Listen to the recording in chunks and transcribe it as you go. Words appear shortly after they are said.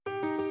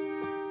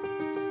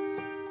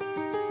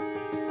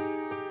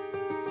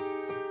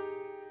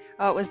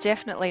Oh, it was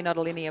definitely not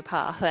a linear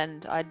path,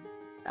 and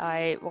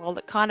well,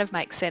 it kind of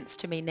makes sense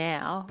to me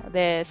now.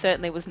 There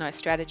certainly was no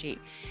strategy.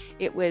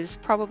 It was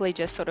probably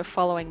just sort of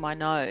following my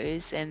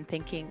nose and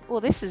thinking,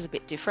 well, this is a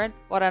bit different.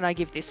 Why don't I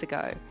give this a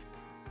go?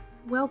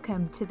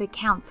 Welcome to the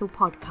Counsel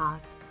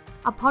Podcast,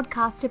 a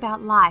podcast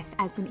about life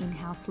as an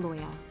in-house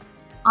lawyer.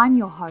 I'm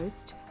your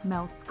host,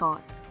 Mel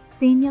Scott,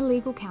 Senior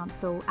Legal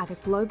Counsel at a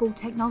global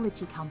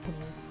technology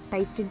company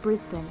based in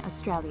Brisbane,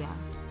 Australia.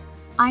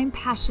 I'm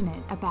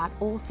passionate about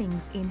all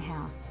things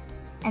in-house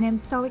and am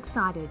so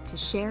excited to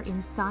share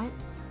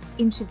insights,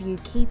 interview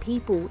key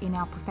people in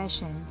our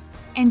profession,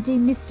 and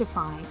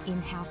demystify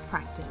in-house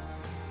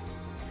practice.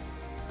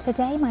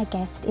 Today my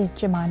guest is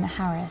Jemima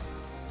Harris,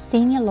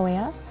 Senior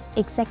Lawyer,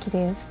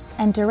 Executive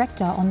and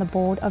Director on the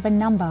board of a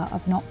number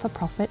of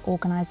not-for-profit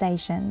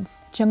organisations.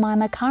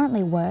 Jemima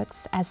currently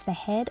works as the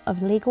Head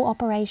of Legal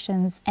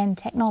Operations and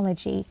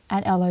Technology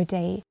at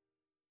LOD.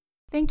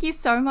 Thank you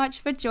so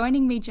much for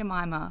joining me,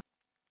 Jemima.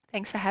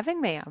 Thanks for having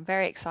me. I'm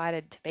very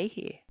excited to be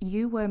here.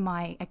 You were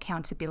my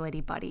accountability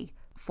buddy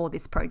for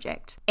this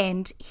project.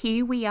 And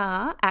here we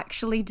are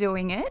actually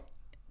doing it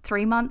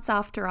 3 months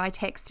after I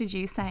texted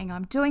you saying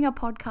I'm doing a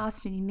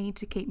podcast and you need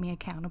to keep me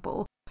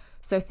accountable.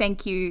 So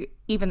thank you,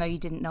 even though you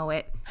didn't know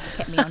it,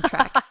 kept me on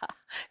track.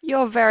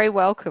 You're very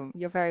welcome.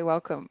 You're very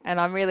welcome. And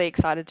I'm really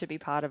excited to be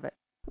part of it.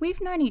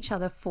 We've known each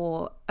other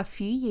for a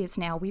few years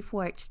now. We've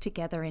worked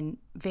together in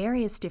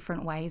various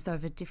different ways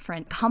over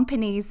different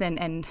companies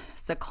and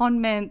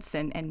secondments.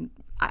 And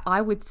I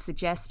would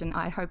suggest, and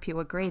I hope you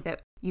agree,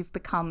 that you've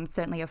become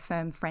certainly a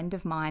firm friend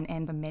of mine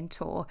and a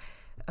mentor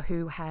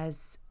who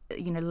has,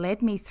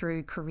 led me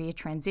through career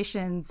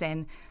transitions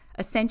and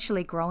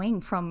essentially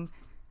growing from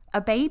a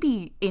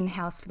baby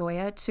in-house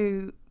lawyer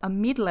to a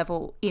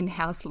mid-level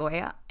in-house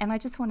lawyer. And I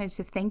just wanted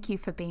to thank you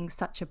for being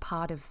such a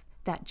part of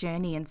that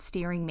journey and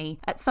steering me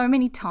at so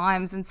many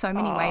times and so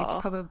many ways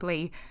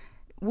probably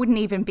wouldn't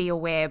even be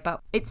aware.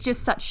 But it's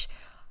just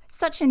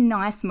such a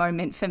nice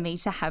moment for me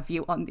to have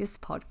you on this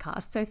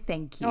podcast. So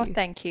thank you. Oh,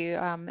 thank you.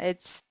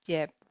 It's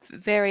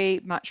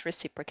very much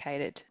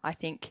reciprocated. I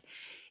think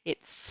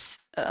it's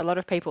a lot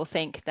of people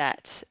think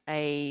that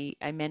a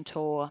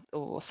mentor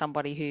or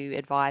somebody who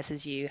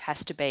advises you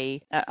has to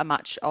be a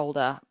much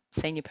older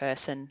senior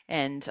person,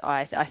 and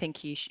I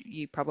think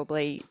you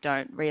probably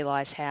don't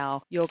realise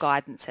how your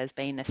guidance has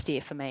been a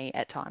steer for me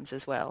at times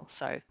as well.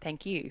 So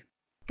thank you.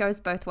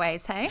 Goes both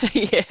ways, hey?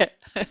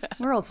 Yeah.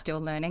 We're all still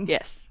learning.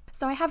 Yes.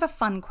 So I have a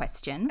fun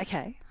question.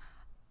 Okay.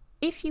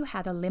 If you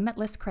had a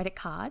limitless credit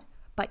card,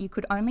 but you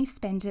could only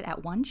spend it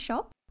at one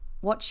shop,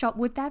 what shop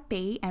would that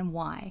be and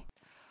why?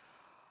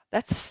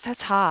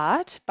 That's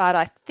hard, but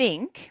I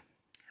think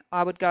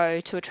I would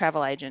go to a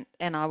travel agent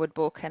and I would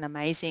book an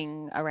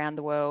amazing around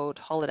the world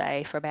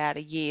holiday for about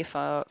a year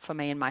for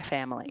me and my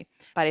family.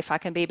 But if I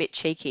can be a bit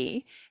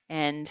cheeky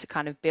and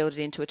kind of build it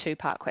into a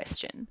two-part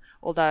question,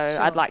 although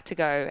Sure. I'd like to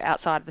go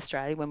outside of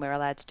Australia when we're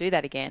allowed to do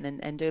that again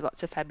and do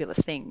lots of fabulous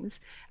things,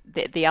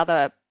 the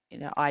other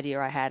idea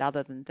I had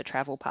other than the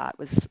travel part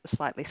was a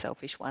slightly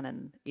selfish one,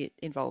 and it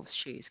involves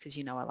shoes because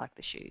I like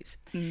the shoes.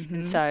 Mm-hmm.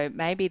 And so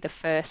maybe the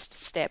first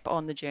step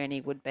on the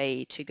journey would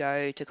be to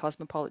go to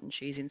Cosmopolitan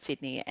Shoes in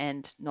Sydney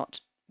and not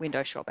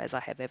window shop as I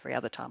have every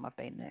other time I've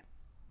been there.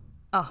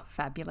 Oh,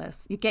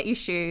 fabulous. You get your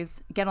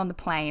shoes, get on the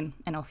plane,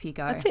 and off you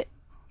go. That's it.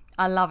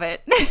 I love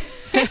it.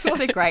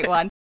 What a great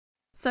one.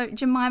 So,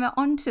 Jemima,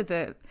 on to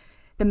the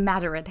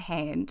matter at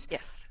hand.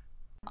 Yes.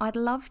 I'd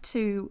love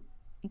to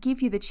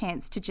give you the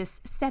chance to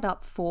just set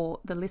up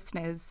for the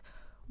listeners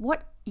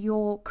what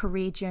your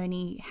career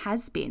journey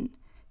has been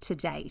to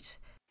date.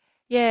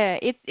 Yeah,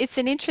 it's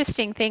an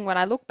interesting thing. When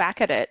I look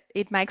back at it,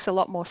 it makes a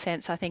lot more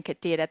sense. I think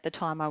it did at the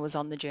time I was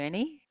on the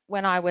journey.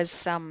 When I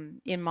was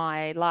in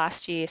my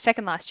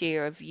second last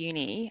year of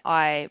uni,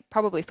 I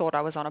probably thought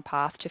I was on a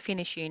path to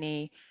finish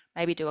uni,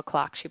 maybe do a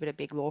clerkship at a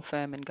big law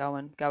firm and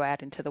go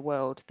out into the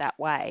world that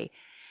way.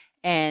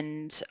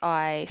 And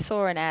I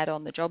saw an ad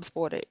on the jobs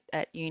board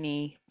at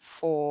uni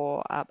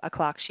for a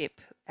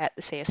clerkship at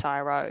the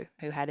CSIRO,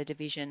 who had a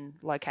division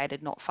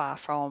located not far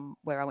from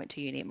where I went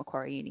to uni at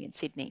Macquarie Uni in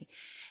Sydney.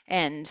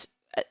 And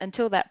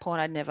until that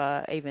point, I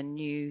never even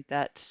knew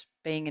that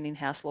being an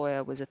in-house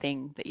lawyer was a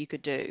thing that you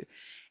could do,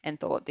 and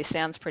thought, this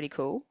sounds pretty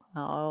cool.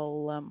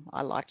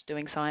 I liked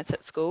doing science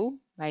at school.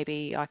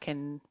 Maybe I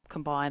can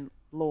combine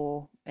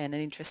law and an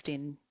interest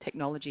in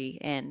technology,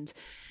 and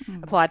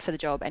applied for the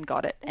job and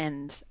got it,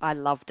 and I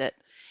loved it.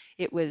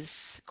 It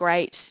was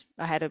great.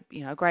 I had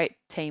a great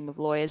team of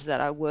lawyers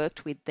that I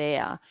worked with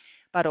there,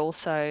 but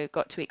also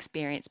got to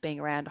experience being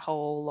around a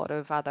whole lot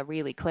of other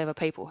really clever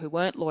people who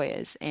weren't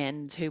lawyers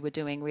and who were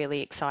doing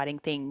really exciting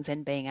things,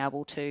 and being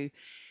able to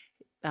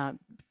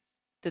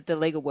the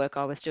legal work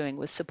I was doing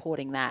was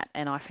supporting that,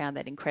 and I found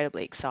that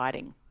incredibly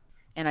exciting.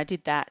 And I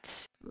did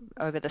that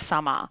over the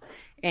summer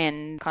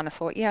and kind of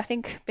thought, I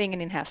think being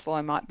an in-house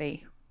lawyer might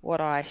be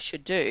what I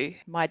should do.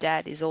 My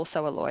dad is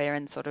also a lawyer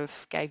and sort of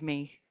gave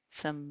me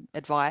some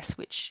advice,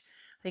 which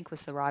I think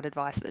was the right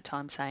advice at the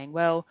time, saying,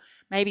 well,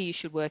 maybe you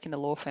should work in a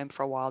law firm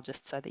for a while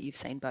just so that you've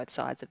seen both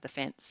sides of the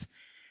fence.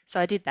 So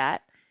I did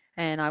that,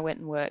 and I went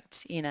and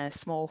worked in a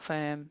small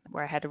firm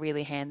where I had a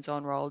really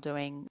hands-on role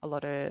doing a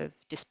lot of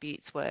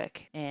disputes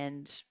work.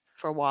 And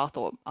for a while, I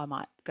thought I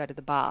might go to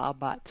the bar,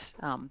 but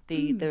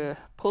the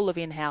pull of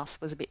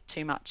in-house was a bit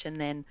too much. And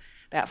then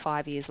about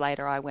 5 years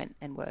later, I went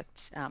and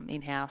worked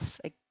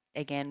in-house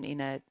again in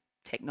a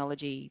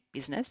technology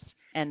business,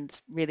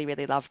 and really,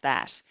 really loved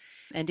that,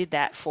 and did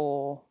that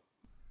for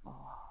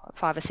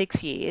 5 or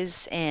 6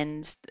 years,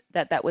 and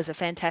that was a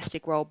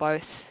fantastic role,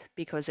 both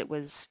because it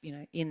was,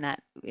 in a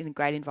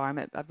great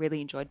environment. I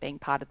really enjoyed being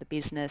part of the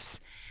business,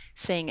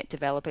 seeing it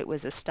develop. It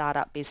was a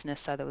startup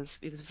business, so it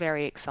was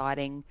very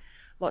exciting,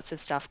 lots of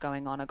stuff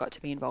going on. I got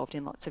to be involved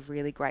in lots of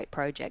really great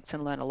projects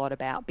and learn a lot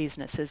about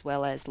business as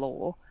well as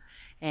law.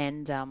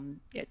 And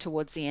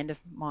towards the end of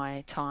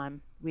my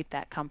time with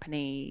that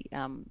company,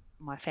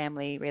 my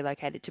family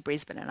relocated to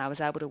Brisbane, and I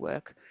was able to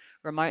work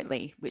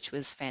remotely, which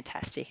was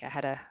fantastic. I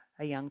had a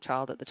young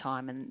child at the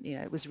time, and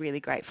it was a really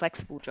great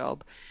flexible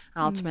job.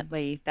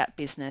 Ultimately, that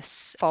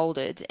business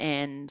folded,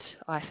 and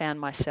I found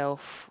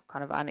myself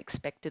kind of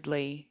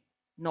unexpectedly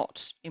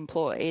not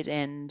employed,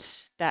 and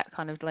that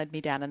kind of led me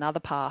down another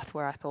path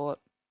where I thought,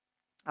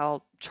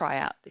 I'll try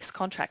out this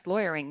contract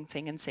lawyering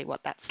thing and see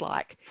what that's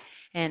like.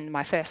 And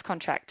my first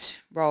contract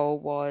role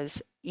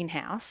was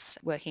in-house,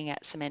 working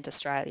at Cement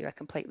Australia, a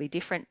completely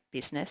different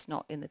business,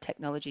 not in the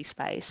technology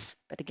space,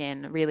 but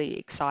again, really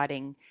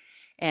exciting,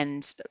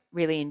 and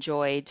really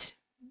enjoyed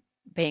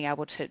being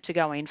able to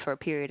go in for a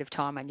period of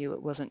time. I knew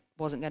it wasn't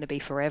going to be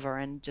forever,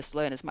 and just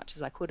learn as much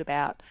as I could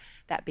about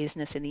that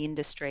business and the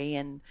industry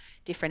and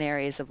different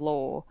areas of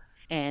law.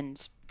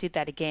 And did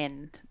that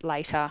again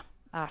later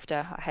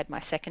after I had my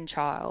second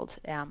child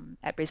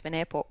at Brisbane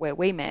Airport, where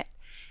we met.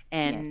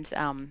 And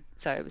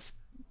so it was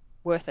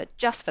worth it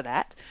just for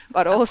that,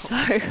 but also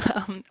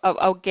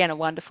again, a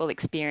wonderful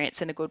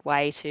experience and a good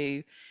way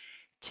to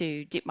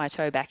dip my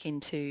toe back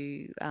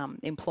into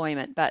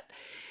employment. But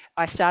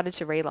I started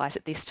to realise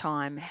at this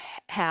time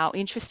how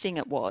interesting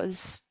it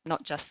was,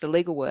 not just the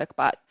legal work,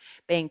 but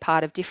being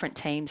part of different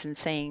teams and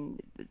seeing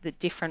the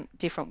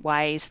different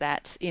ways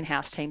that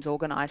in-house teams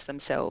organise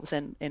themselves,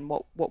 and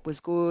what was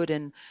good,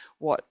 and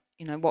what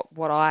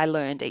I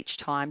learned each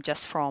time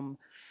just from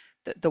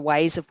the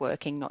ways of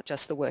working, not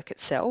just the work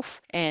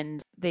itself.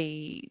 And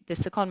the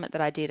secondment that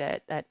I did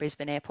at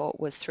Brisbane Airport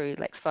was through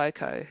Lex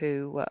Foco,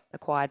 who were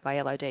acquired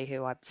by LOD,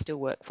 who I still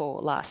work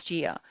for, last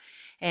year.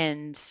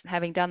 And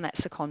having done that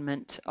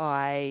secondment,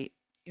 I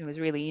was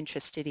really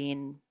interested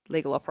in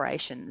legal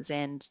operations,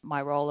 and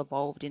my role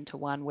evolved into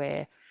one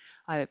where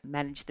I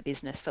managed the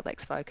business for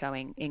Lex Foco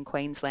in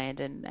Queensland,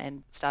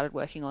 and started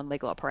working on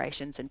legal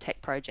operations and tech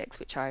projects,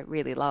 which I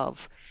really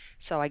love.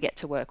 So I get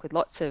to work with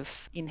lots of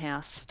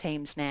in-house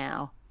teams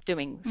now,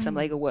 doing some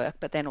legal work,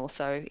 but then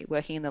also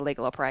working in the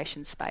legal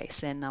operations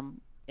space. And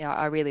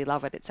I really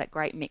love it. It's that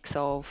great mix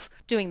of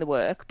doing the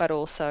work, but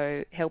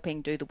also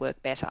helping do the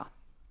work better.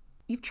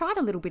 You've tried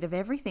a little bit of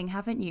everything,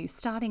 haven't you?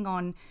 Starting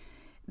on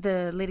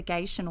the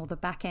litigation or the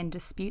back-end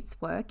disputes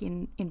work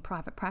in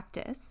private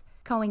practice,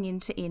 going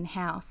into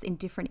in-house in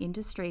different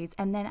industries,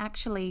 and then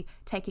actually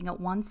taking it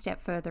one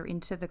step further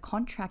into the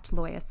contract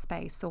lawyer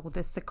space or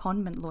the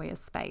secondment lawyer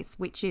space,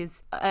 which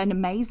is an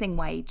amazing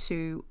way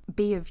to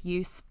be of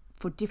use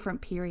for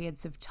different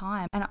periods of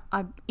time. And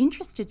I'm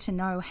interested to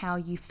know how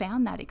you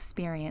found that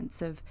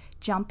experience of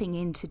jumping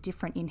into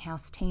different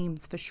in-house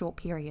teams for short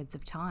periods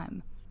of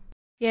time.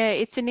 Yeah,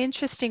 it's an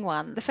interesting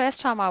one. The first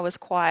time I was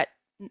quite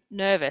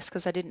nervous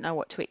because I didn't know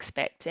what to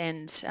expect,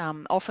 and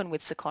often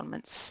with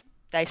secondments,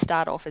 they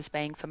start off as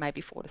being for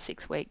maybe 4 to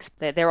 6 weeks.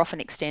 They're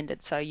often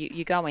extended, so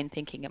you go in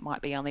thinking it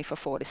might be only for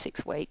 4 to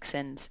 6 weeks,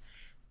 and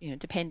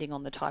depending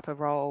on the type of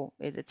role,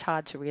 it's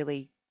hard to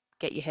really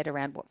get your head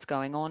around what's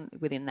going on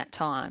within that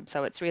time.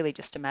 So it's really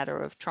just a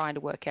matter of trying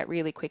to work out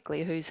really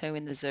quickly who's who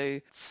in the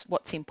zoo,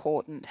 what's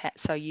important,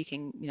 so you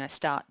can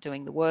start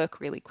doing the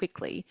work really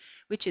quickly,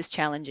 which is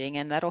challenging.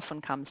 And that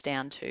often comes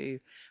down to,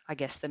 I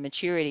guess, the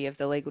maturity of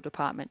the legal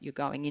department you're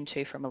going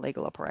into from a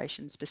legal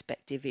operations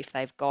perspective. If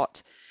they've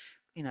got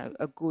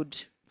a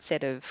good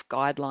set of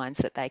guidelines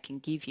that they can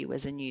give you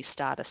as a new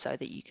starter, so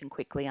that you can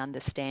quickly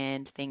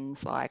understand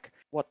things like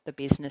what the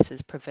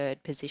business's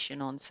preferred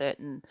position on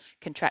certain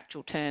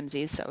contractual terms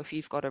is. So if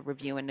you've got to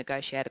review and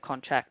negotiate a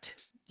contract,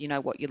 you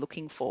know what you're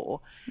looking for.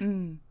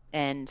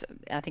 And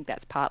I think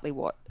that's partly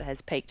what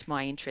has piqued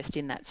my interest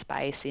in that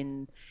space,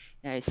 in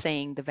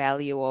seeing the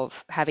value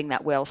of having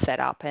that well set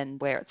up and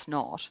where it's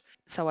not.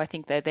 So I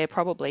think that they're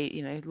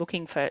probably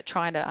looking for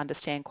trying to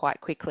understand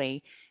quite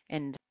quickly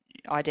and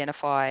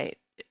identify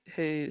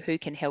who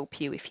can help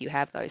you if you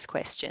have those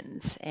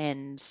questions,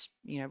 and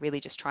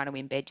really just trying to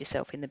embed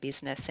yourself in the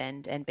business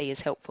and be as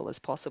helpful as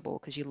possible,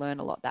 because you learn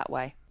a lot that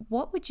way.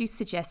 What would you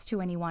suggest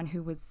to anyone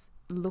who was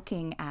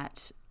looking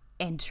at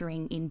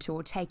entering into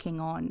or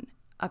taking on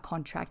a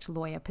contract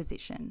lawyer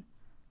position?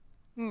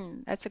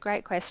 That's a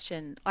great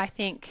question. I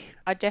think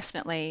I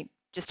definitely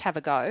just have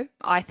a go.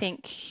 I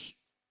think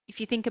if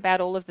you think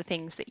about all of the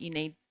things that you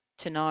need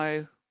to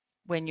know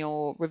when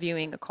you're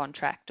reviewing a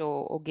contract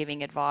or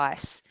giving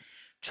advice,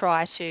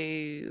 try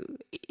to,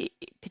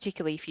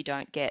 particularly if you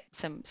don't get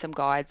some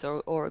guides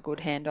or a good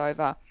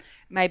handover,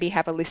 maybe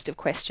have a list of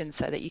questions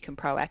so that you can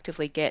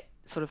proactively get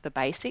sort of the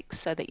basics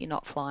so that you're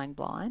not flying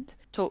blind.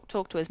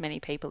 Talk to as many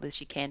people as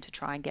you can to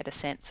try and get a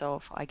sense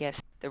of, I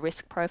guess, the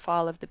risk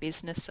profile of the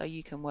business so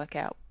you can work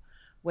out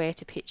where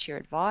to pitch your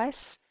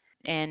advice.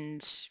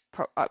 And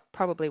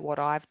probably what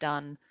I've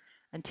done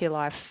until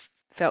I've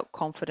felt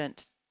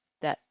confident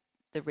that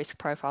the risk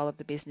profile of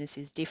the business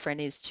is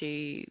different is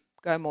to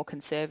go more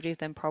conservative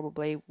than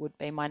probably would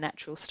be my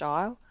natural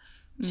style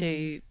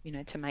to,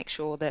 to make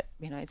sure that,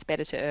 it's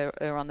better to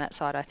err on that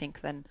side, I think,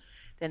 than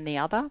the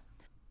other.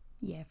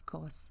 Yeah, of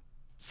course.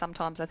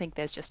 Sometimes I think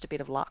there's just a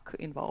bit of luck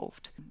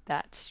involved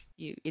that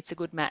it's a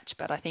good match,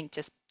 but I think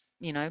just,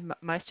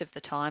 most of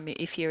the time,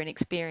 if you're an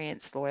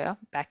experienced lawyer,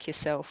 back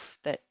yourself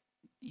that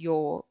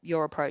your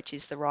approach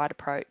is the right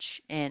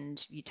approach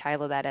and you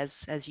tailor that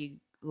as you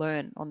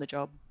learn on the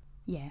job.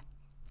 Yeah,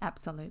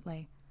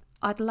 absolutely.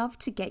 I'd love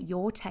to get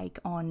your take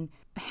on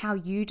how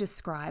you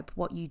describe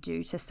what you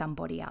do to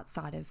somebody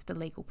outside of the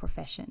legal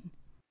profession.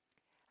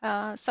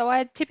 So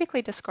I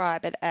typically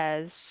describe it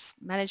as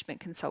management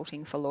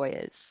consulting for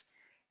lawyers.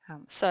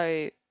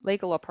 So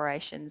legal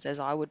operations, as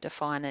I would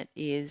define it,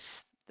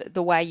 is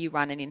the way you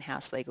run an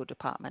in-house legal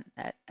department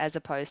as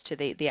opposed to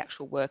the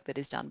actual work that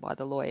is done by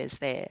the lawyers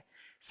there.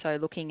 So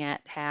looking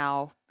at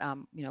how,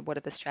 what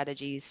are the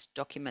strategies,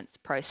 documents,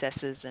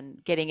 processes,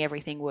 and getting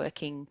everything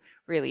working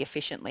really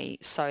efficiently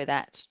so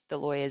that the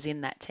lawyers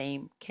in that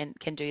team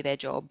can do their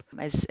job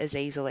as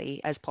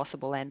easily as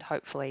possible and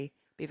hopefully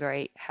be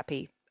very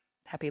happy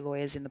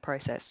lawyers in the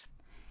process.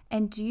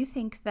 And do you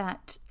think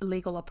that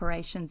legal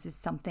operations is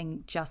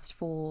something just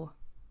for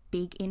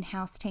big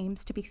in-house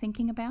teams to be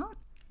thinking about?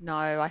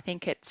 No, I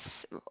think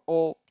it's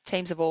all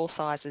teams of all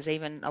sizes,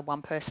 even a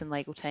one-person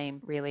legal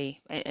team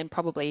really, and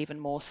probably even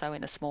more so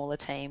in a smaller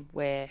team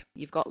where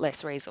you've got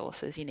less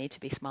resources, you need to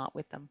be smart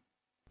with them.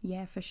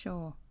 Yeah, for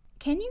sure.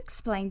 Can you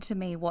explain to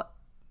me what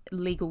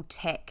legal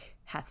tech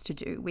has to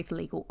do with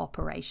legal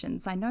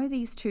operations? I know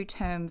these two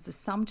terms are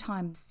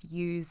sometimes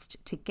used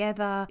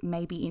together,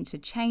 maybe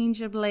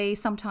interchangeably.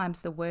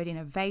 Sometimes the word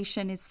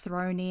innovation is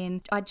thrown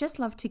in. I'd just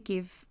love to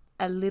give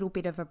a little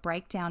bit of a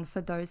breakdown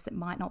for those that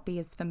might not be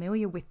as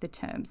familiar with the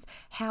terms,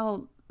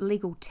 how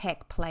legal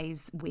tech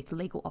plays with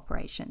legal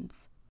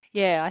operations.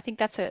 Yeah, I think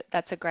that's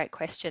a great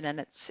question, and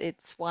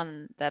it's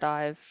one that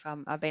I've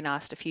been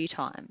asked a few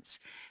times.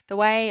 The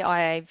way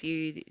I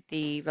view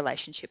the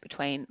relationship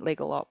between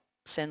legal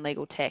ops and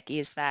legal tech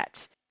is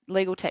that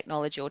legal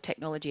technology or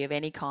technology of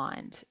any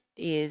kind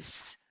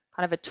is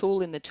kind of a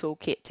tool in the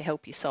toolkit to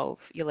help you solve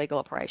your legal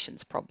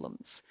operations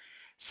problems.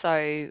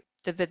 So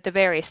the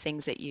various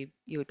things that you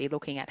would be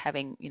looking at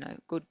having,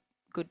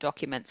 good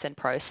documents and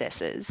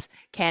processes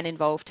can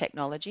involve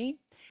technology.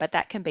 But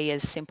that can be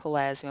as simple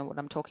as, when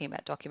I'm talking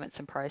about documents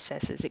and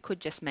processes, it could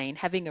just mean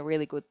having a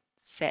really good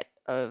set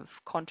of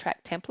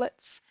contract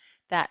templates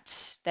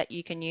that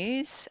you can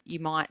use. You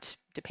might,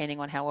 depending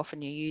on how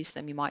often you use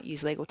them, you might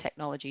use legal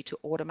technology to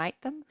automate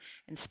them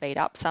and speed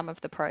up some of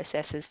the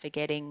processes for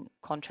getting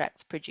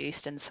contracts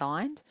produced and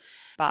signed.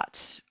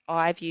 But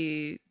I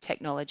view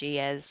technology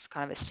as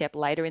kind of a step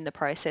later in the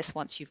process.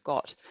 Once you've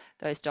got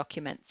those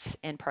documents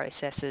and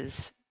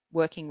processes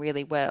working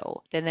really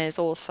well, then there's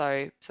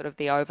also sort of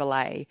the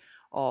overlay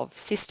of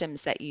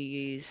systems that you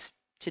use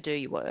to do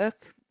your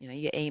work,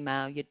 your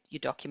email, your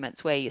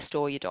documents, where you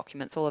store your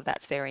documents, all of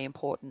that's very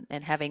important.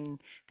 And having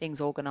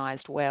things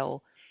organized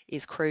well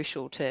is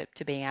crucial to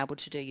being able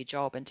to do your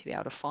job and to be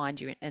able to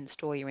find and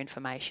store your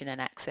information and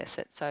access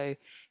it. So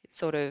it's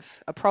sort of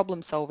a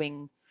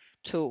problem-solving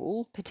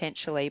tool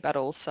potentially, but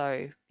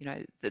also,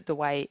 the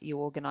way you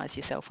organize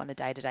yourself on a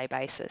day-to-day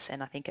basis.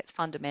 And I think it's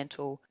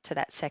fundamental to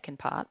that second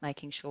part,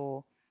 making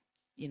sure,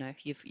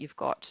 you've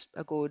got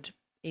a good,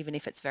 even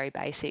if it's very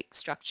basic,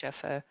 structure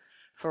for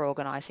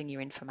organizing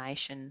your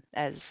information,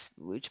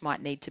 which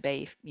might need to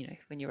be,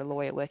 when you're a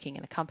lawyer working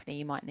in a company,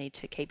 you might need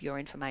to keep your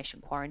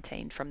information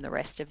quarantined from the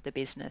rest of the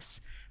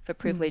business for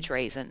privilege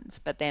reasons.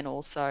 But then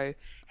also,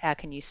 how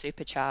can you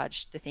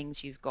supercharge the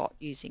things you've got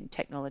using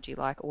technology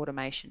like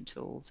automation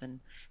tools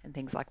and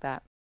things like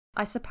that?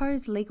 I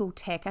suppose legal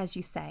tech, as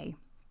you say,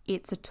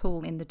 it's a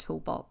tool in the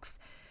toolbox,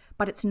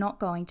 but it's not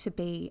going to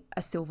be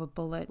a silver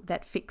bullet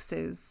that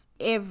fixes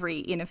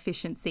every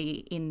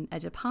inefficiency in a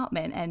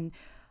department. And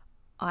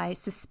I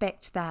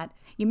suspect that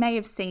you may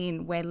have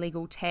seen where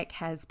legal tech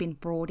has been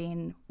brought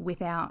in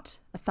without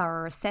a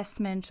thorough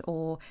assessment,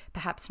 or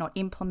perhaps not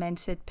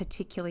implemented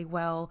particularly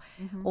well,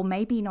 or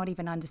maybe not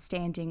even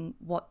understanding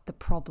what the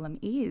problem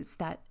is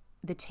that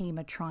the team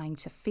are trying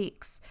to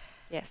fix.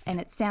 Yes.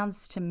 And it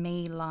sounds to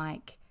me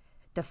like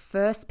the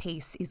first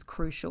piece is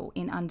crucial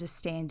in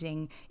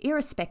understanding,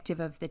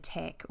 irrespective of the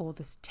tech or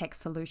the tech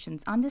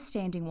solutions,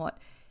 understanding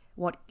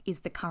what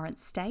is the current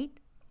state,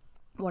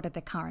 what are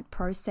the current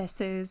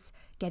processes,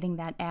 getting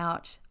that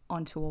out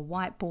onto a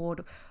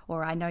whiteboard,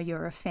 or I know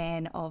you're a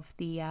fan of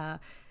the,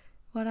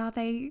 what are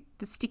they?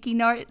 The sticky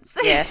notes?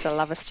 Yes, I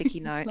love a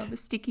sticky note. Love a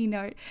sticky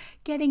note.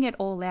 Getting it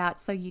all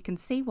out so you can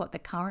see what the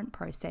current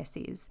process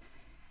is.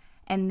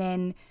 and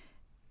then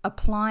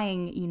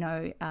applying,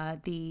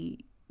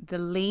 the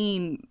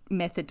lean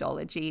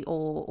methodology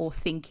or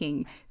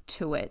thinking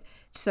to it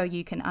so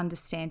you can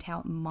understand how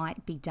it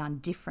might be done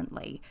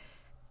differently.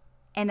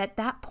 And at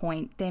that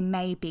point, there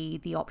may be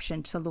the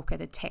option to look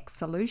at a tech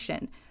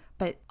solution,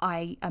 but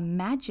I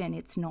imagine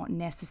it's not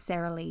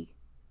necessarily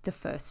the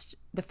first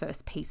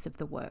piece of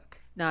the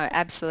work. No,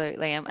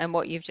 absolutely. And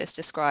what you've just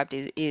described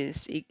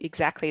is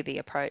exactly the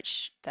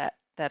approach that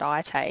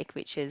I take,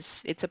 which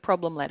is it's a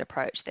problem-led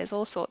approach. There's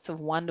all sorts of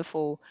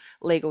wonderful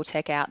legal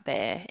tech out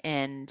there,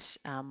 and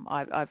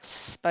I've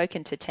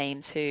spoken to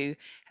teams who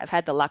have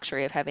had the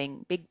luxury of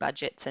having big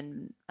budgets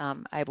and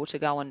able to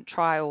go and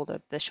try all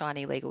the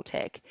shiny legal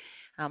tech.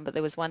 But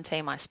there was one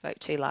team I spoke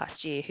to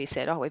last year who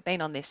said, "Oh, we've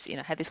been on this,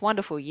 had this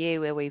wonderful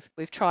year where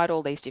we've tried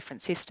all these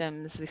different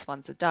systems. This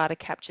one's a data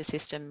capture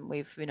system.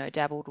 We've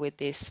dabbled with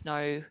this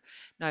no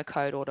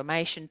code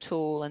automation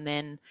tool, and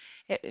then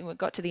we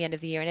got to the end of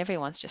the year and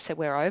everyone's just said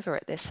we're over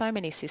it. There's so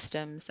many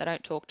systems. They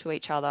don't talk to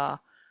each other.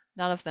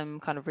 None of them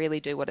kind of really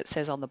do what it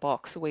says on the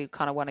box. So we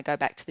kind of want to go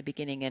back to the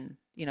beginning and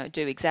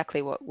do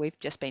exactly what we've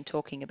just been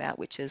talking about,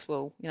 which is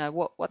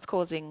what's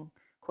causing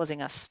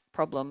us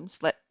problems.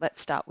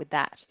 Let's start with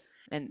that."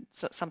 And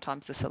so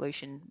sometimes the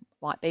solution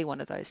might be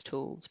one of those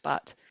tools,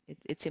 but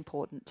it's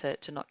important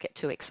to not get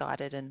too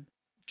excited and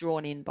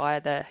drawn in by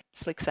the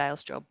slick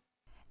sales job.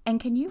 And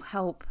can you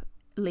help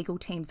legal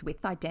teams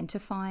with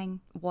identifying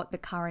what the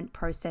current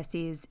process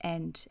is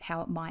and how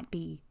it might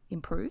be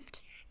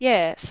improved?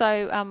 Yeah,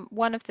 so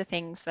one of the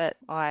things that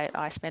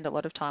I spend a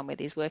lot of time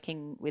with is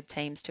working with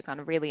teams to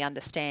kind of really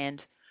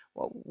understand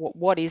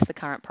what is the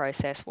current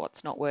process,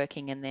 what's not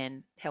working, and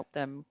then help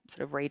them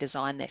sort of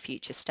redesign their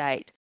future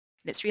state.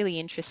 And it's really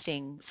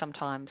interesting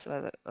sometimes.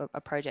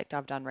 A project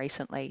I've done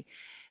recently,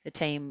 the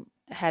team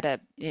had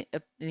an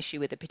issue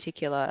with a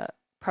particular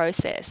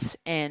process,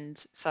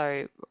 and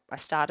so I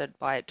started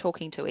by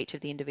talking to each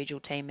of the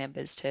individual team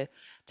members to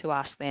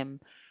ask them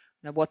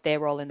what their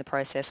role in the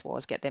process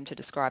was, get them to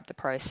describe the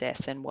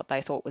process and what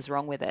they thought was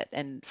wrong with it,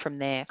 and from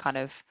there kind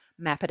of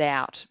map it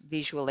out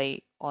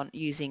visually on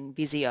using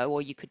Visio,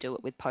 or you could do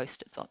it with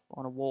post-its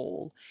on a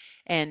wall.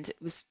 And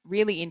it was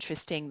really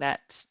interesting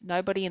that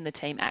nobody in the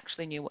team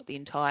actually knew what the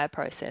entire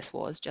process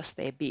was, just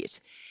their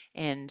bit.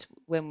 And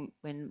when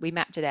we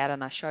mapped it out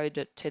and I showed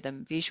it to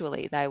them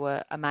visually, they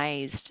were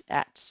amazed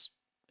at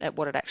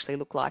what it actually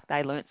looked like.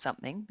 They learnt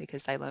something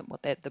because they learnt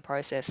what the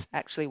process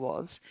actually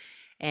was.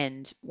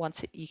 And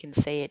once you can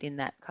see it in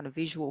that kind of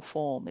visual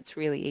form, it's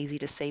really easy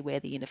to see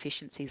where the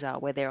inefficiencies are,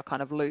 where there are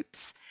kind of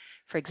loops,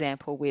 for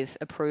example, with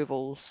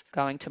approvals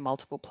going to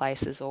multiple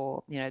places,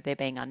 or there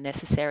being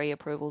unnecessary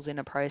approvals in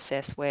a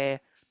process where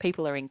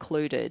people are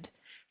included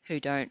who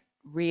don't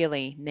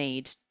really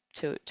need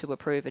to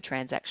approve a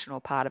transaction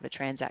or part of a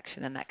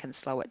transaction, and that can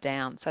slow it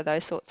down. So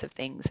those sorts of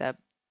things are,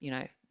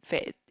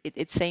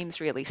 it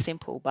seems really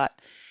simple, but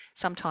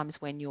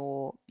sometimes when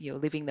you're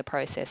living the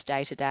process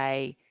day to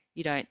day,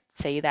 you don't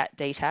see that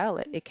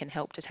detail. It can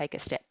help to take a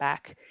step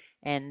back,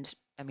 and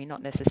I mean,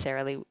 not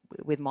necessarily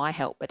with my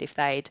help, but if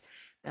they'd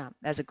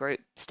as a group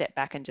step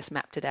back and just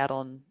mapped it out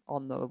on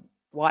the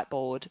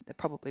whiteboard, they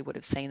probably would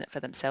have seen it for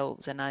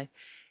themselves. And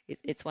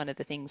it's one of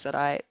the things that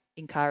I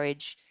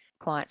encourage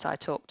clients I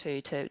talk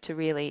to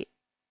really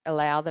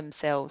allow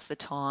themselves the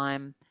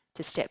time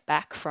to step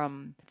back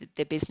from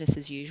their business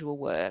as usual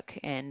work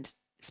and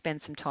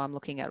spend some time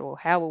looking at, well,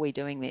 how are we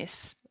doing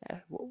this?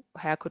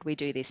 How could we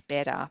do this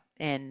better?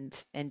 And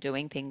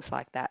doing things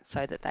like that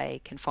so that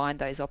they can find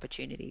those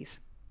opportunities.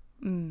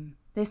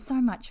 There's so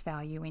much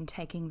value in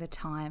taking the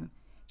time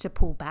to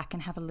pull back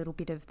and have a little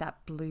bit of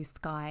that blue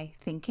sky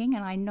thinking.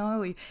 And I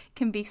know it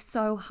can be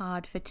so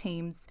hard for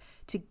teams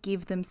to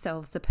give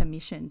themselves the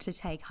permission to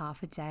take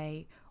half a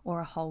day or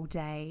a whole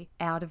day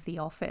out of the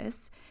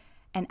office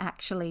and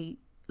actually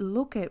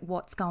look at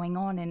what's going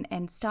on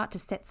and start to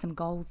set some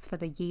goals for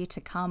the year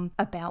to come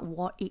about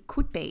what it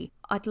could be.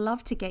 I'd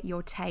love to get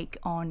your take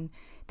on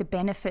the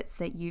benefits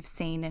that you've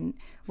seen and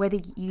whether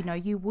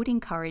you would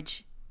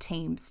encourage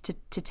teams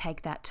to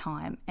take that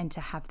time and to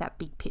have that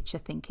big picture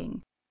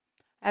thinking.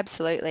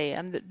 Absolutely,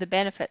 and the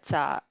benefits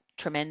are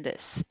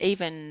tremendous.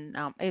 Even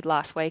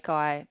last week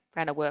I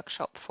ran a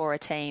workshop for a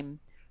team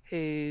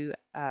who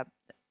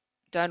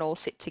don't all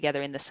sit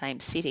together in the same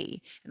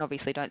city, and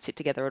obviously don't sit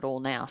together at all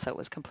now, so it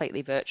was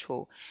completely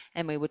virtual.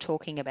 And we were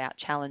talking about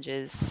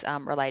challenges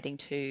relating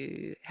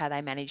to how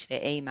they manage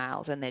their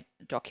emails and their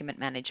document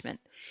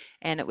management.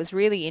 And it was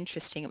really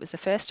interesting. It was the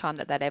first time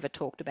that they'd ever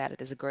talked about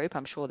it as a group.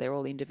 I'm sure they're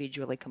all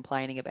individually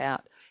complaining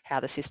about how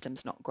the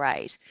system's not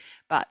great.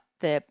 But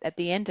at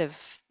the end of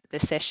the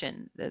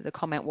session, the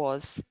comment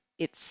was,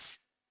 it's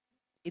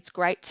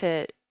great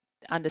to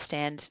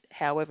understand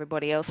how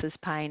everybody else's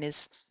pain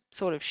is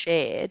sort of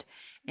shared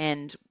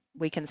and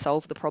we can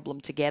solve the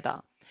problem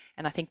together.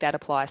 And I think that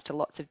applies to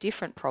lots of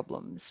different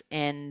problems.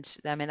 And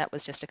I mean, that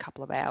was just a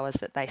couple of hours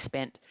that they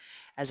spent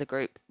as a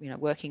group,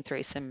 working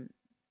through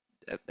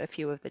a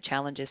few of the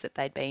challenges that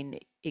they'd been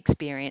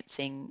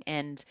experiencing.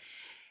 And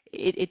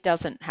it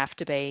doesn't have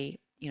to be,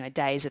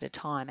 days at a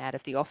time out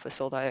of the office,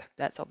 although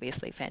that's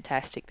obviously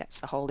fantastic. That's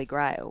the holy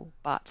grail.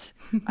 But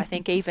I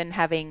think even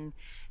having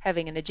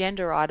an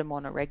agenda item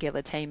on a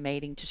regular team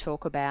meeting to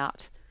talk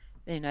about,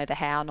 the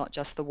how, not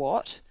just the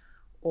what,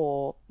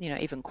 or,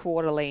 even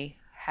quarterly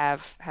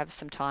have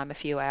some time, a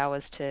few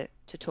hours to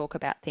talk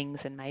about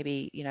things, and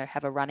maybe,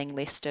 have a running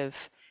list of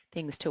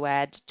things to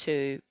add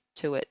to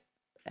it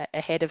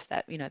ahead of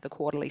that, the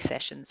quarterly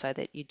session, so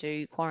that you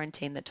do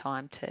quarantine the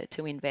time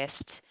to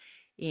invest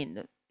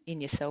in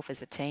yourself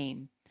as a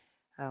team.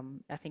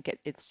 I think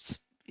it's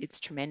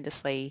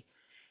tremendously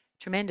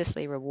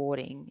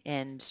rewarding,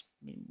 and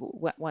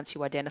once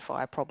you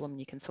identify a problem,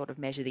 you can sort of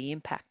measure the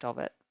impact of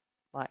it.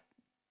 Like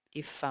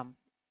if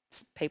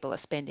people are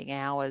spending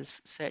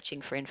hours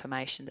searching for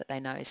information that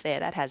they know is there,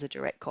 that has a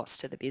direct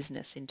cost to the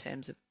business in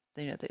terms of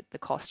the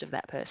cost of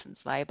that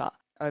person's labour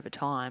over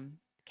time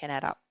can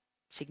add up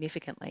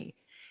significantly,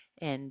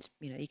 and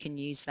you can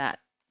use that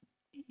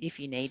if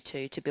you need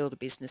to build a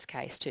business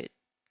case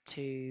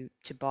to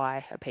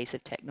buy a piece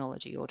of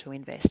technology or to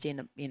invest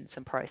in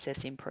some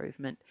process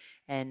improvement,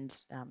 and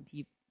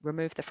you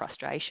remove the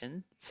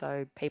frustration,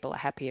 so people are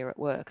happier at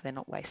work, they're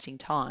not wasting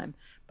time,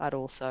 but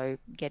also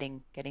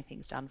getting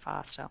things done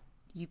faster.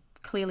 You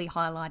clearly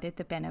highlighted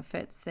the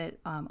benefits that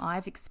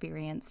I've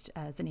experienced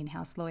as an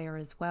in-house lawyer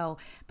as well,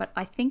 but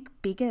I think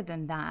bigger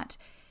than that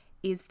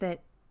is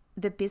that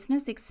the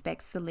business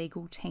expects the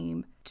legal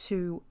team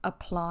to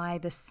apply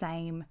the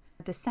same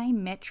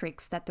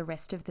metrics that the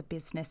rest of the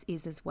business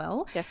is as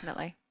well.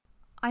 Definitely.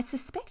 I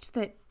suspect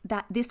that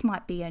this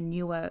might be a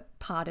newer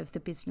part of the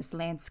business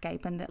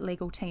landscape, and that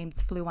legal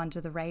teams flew under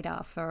the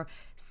radar for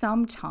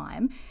some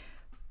time,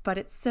 but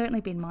it's certainly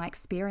been my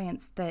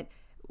experience that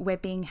we're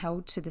being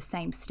held to the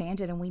same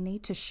standard, and we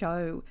need to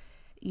show,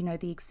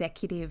 the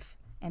executive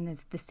and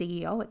the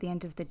CEO at the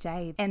end of the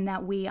day, and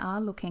that we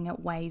are looking at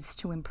ways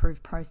to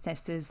improve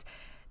processes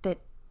that,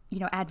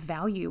 add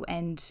value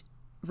and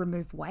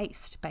remove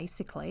waste,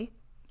 basically.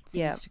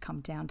 Seems to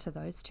come down to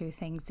those two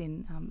things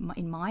in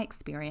my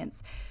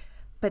experience.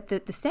 But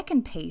the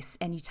second piece,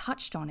 and you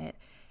touched on it,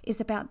 is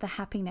about the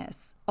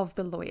happiness of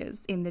the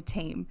lawyers in the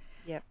team.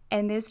 Yep.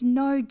 And there's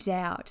no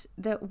doubt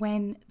that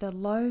when the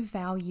low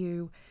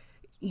value,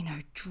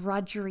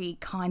 drudgery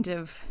kind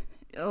of,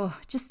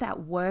 just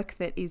that work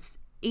that is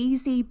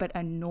easy but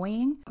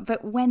annoying,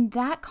 but when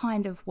that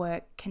kind of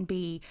work can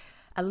be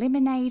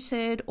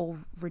eliminated or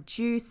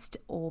reduced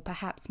or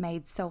perhaps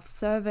made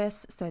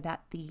self-service so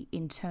that the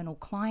internal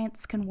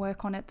clients can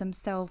work on it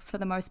themselves for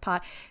the most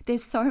part,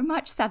 there's so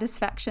much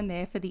satisfaction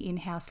there for the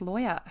in-house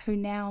lawyer, who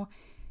now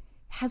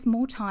has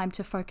more time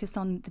to focus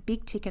on the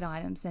big ticket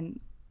items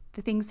and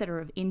the things that are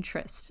of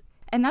interest.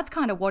 And that's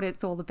kind of what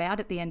it's all about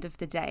at the end of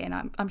the day.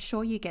 And I'm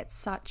sure you get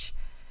such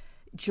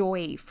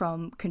joy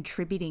from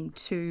contributing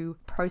to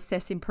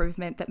process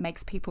improvement that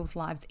makes people's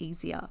lives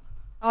easier.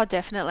 Oh,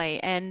 definitely.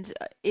 And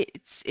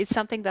it's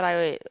something that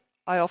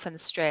I often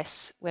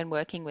stress when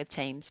working with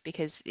teams,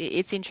 because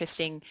it's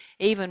interesting,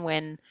 even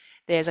when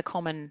there's a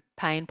common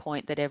pain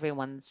point that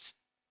everyone's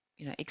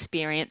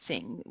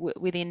experiencing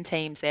within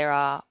teams, there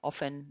are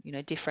often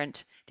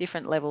different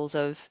levels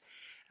of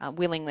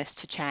willingness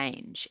to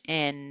change.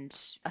 And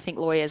I think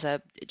lawyers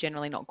are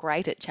generally not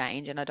great at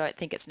change, and I don't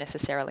think it's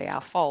necessarily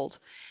our fault.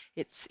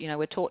 It's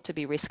we're taught to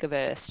be risk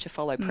averse, to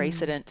follow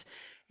precedent.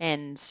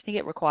 And I think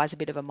it requires a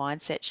bit of a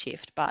mindset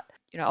shift. But,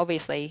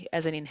 obviously,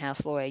 as an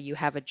in-house lawyer, you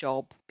have a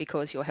job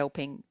because you're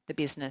helping the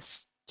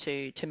business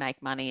to make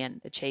money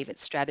and achieve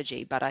its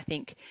strategy. But I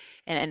think,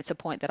 and it's a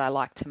point that I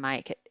like to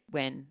make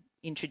when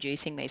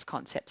introducing these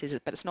concepts,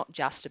 but it's not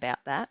just about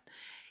that.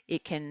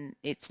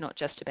 It's not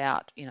just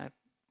about,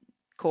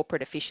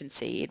 corporate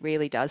efficiency. It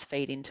really does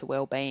feed into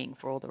well-being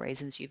for all the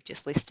reasons you've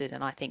just listed,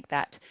 and I think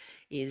that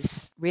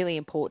is really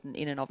important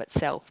in and of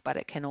itself, but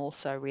it can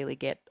also really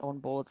get on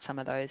board some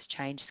of those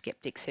change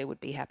skeptics who would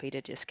be happy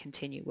to just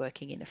continue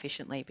working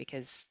inefficiently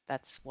because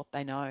that's what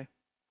they know.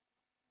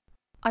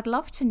 I'd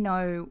love to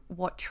know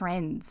what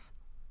trends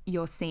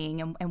you're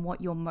seeing and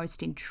what you're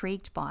most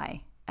intrigued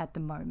by at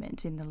the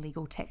moment in the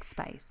legal tech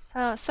space.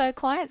 So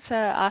clients are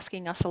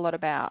asking us a lot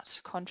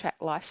about contract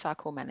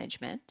lifecycle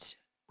management,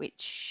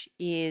 which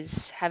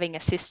is having a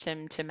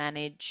system to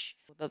manage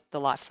the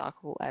life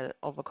cycle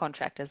of a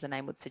contract, as the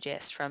name would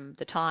suggest, from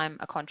the time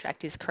a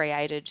contract is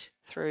created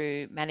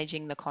through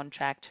managing the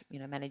contract,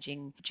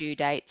 managing due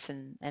dates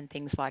and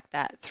things like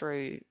that,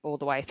 through all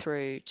the way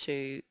through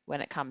to when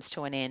it comes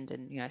to an end,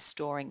 and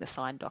storing the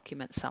signed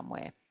document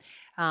somewhere.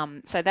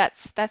 So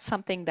that's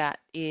something that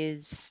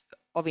is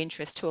of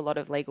interest to a lot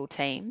of legal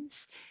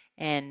teams,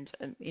 and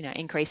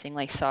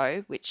increasingly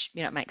so, which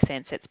it makes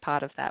sense. It's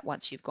part of that.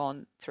 Once you've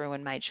gone through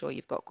and made sure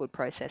you've got good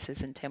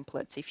processes and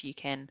templates, if you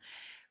can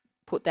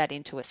put that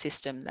into a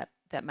system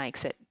that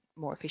makes it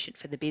more efficient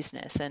for the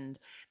business. And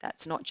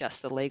that's not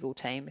just the legal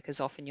team, because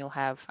often you'll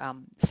have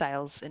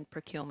sales and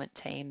procurement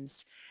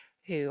teams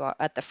who are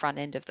at the front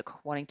end of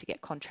wanting to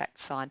get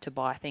contracts signed to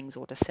buy things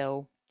or to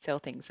sell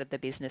things that the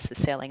business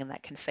is selling, and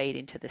that can feed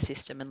into the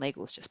system, and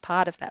legal is just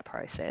part of that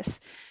process.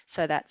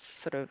 So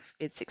that's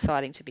it's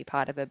exciting to be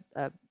part of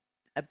a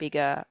a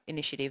bigger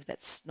initiative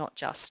that's not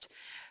just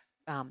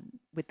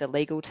with the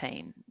legal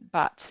team.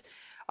 But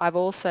I've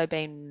also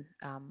been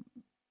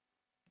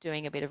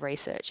doing a bit of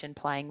research and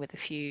playing with a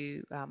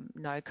few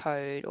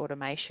no-code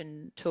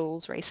automation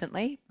tools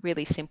recently,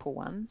 really simple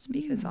ones,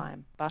 because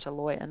I'm but a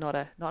lawyer, not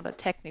a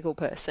technical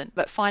person,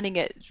 but finding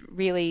it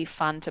really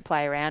fun to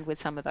play around with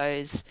some of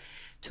those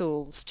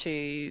tools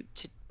to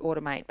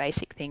automate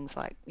basic things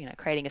like,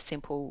 creating a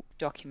simple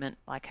document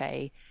like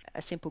a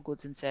simple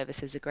goods and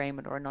services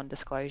agreement or a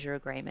non-disclosure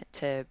agreement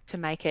to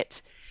make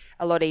it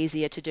a lot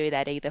easier to do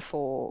that either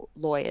for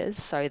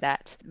lawyers, so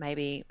that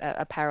maybe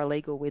a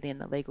paralegal within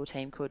the legal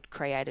team could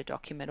create a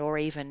document, or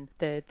even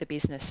the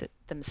business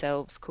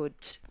themselves could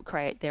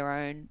create their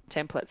own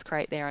templates,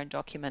 create their own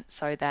documents,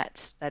 so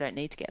that they don't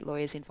need to get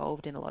lawyers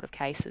involved in a lot of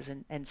cases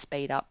and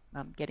speed up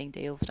getting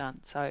deals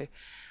done. So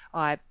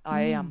I've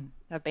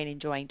been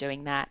enjoying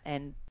doing that,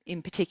 and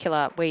in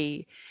particular,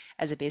 we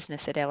as a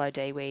business at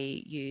LOD,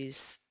 we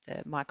use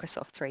the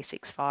Microsoft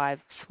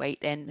 365 suite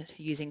and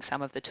using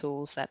some of the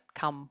tools that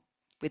come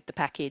with the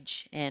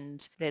package,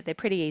 and they're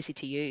pretty easy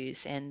to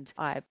use. And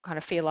I kind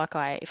of feel like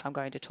if I'm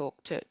going to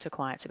talk to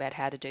clients about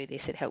how to do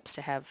this, it helps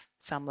to have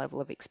some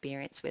level of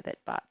experience with it.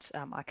 But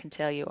I can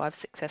tell you I've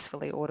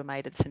successfully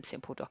automated some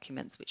simple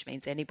documents, which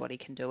means anybody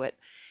can do it.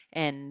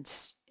 And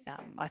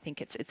I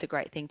think it's a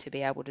great thing to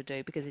be able to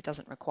do, because it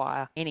doesn't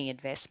require any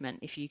investment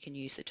if you can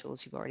use the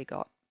tools you've already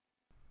got.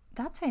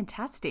 That's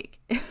fantastic.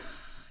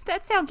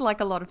 That sounds like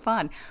a lot of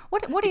fun.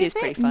 What is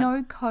it?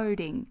 No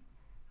coding.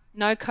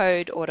 No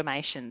code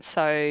automation.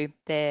 So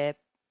they're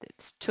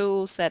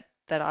tools that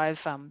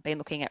I've been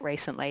looking at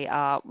recently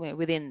are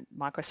within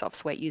Microsoft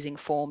Suite using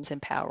Forms and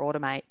Power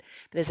Automate.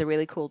 But there's a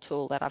really cool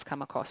tool that I've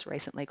come across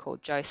recently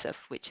called Joseph,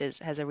 which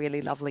has a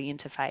really lovely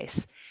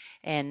interface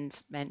and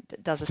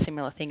does a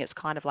similar thing. It's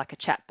kind of like a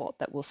chatbot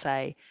that will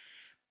say,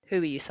 who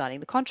are you signing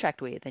the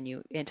contract with? And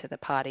you enter the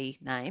party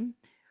name,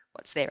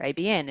 what's their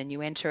ABN, and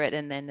you enter it,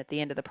 and then at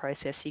the end of the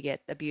process you get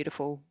a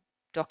beautiful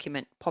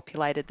document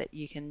populated that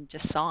you can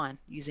just sign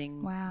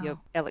using your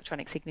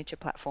electronic signature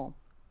platform.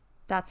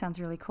 That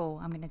sounds really cool.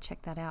 I'm going to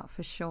check that out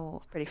for sure.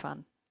 It's pretty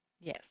fun.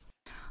 Yes.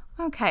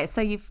 Okay,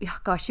 so you've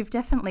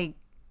definitely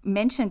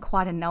mentioned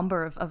quite a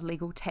number of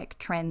legal tech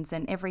trends,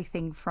 and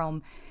everything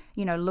from,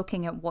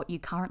 looking at what you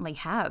currently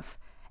have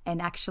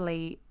and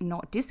actually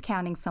not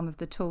discounting some of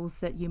the tools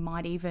that you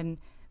might even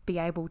be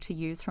able to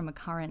use from a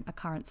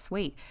current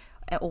suite,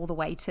 all the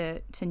way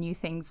to new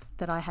things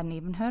that I hadn't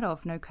even heard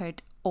of, no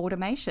code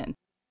automation.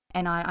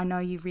 And I know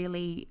you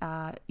really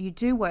you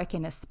do work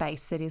in a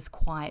space that is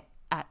quite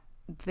at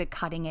the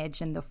cutting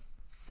edge, and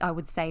I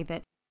would say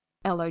that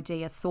LOD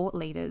are thought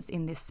leaders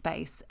in this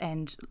space,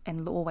 and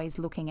always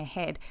looking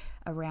ahead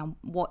around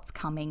what's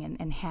coming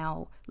and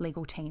how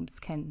legal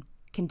teams can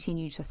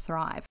continue to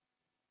thrive.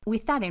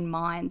 With that in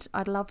mind,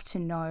 I'd love to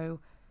know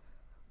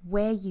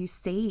where you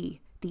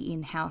see the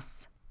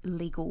in-house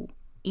legal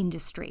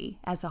industry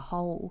as a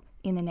whole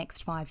in the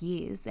next 5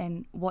 years,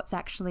 and what's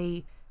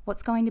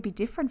going to be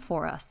different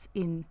for us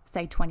in,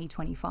 say,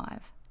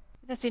 2025.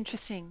 That's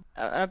interesting.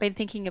 I've been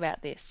thinking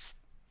about this.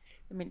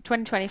 I mean,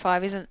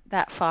 2025 isn't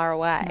that far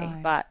away, No.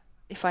 But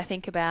if I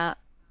think about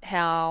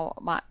how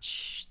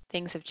much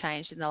things have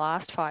changed in the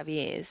last 5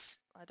 years,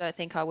 I don't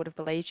think I would have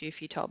believed you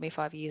if you told me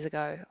 5 years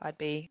ago I'd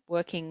be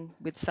working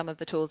with some of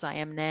the tools I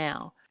am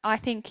now. I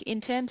think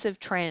in terms of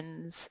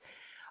trends,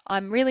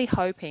 I'm really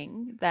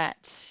hoping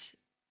that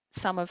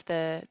some of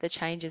the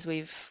changes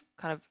we've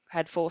kind of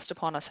had forced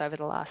upon us over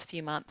the last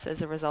few months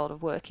as a result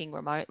of working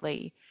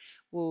remotely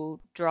will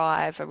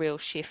drive a real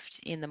shift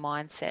in the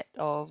mindset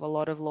of a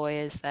lot of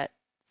lawyers that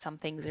some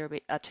things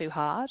are too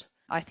hard.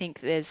 I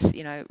think there's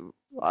a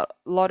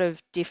lot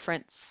of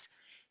different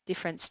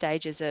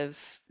stages of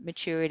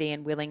maturity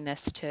and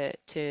willingness to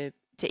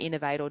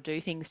innovate or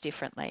do things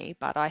differently,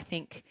 but I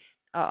think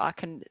I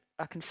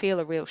can feel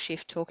a real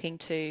shift talking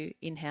to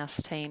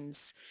in-house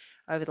teams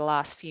over the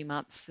last few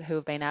months who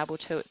have been able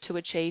to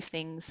achieve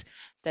things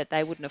that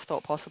they wouldn't have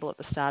thought possible at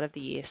the start of the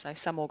year. So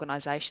some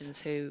organisations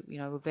who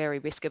were very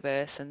risk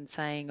averse and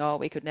saying,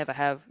 we could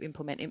never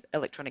implement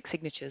electronic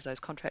signatures,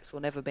 those contracts will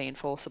never be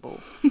enforceable,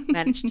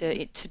 managed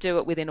to do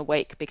it within a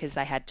week because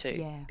they had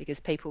to, because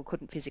people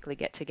couldn't physically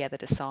get together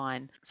to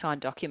sign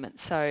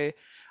documents. So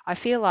I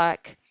feel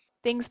like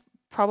things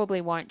probably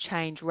won't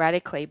change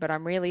radically, but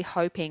I'm really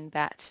hoping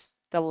that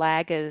the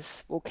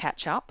laggers will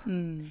catch up.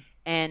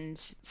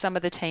 And some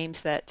of the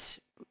teams that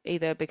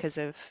either because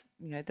of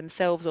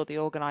themselves or the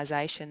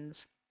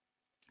organisations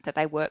that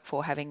they work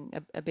for having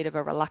a bit of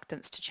a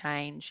reluctance to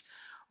change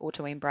or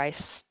to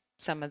embrace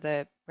some of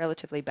the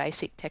relatively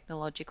basic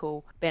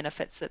technological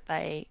benefits that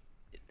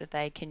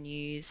they can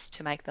use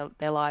to make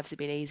their lives a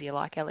bit easier,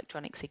 like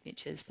electronic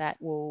signatures, that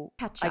will,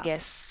 I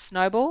guess,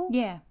 snowball.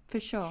 Yeah, for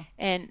sure.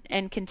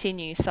 And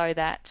continue, so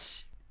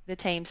that the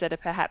teams that are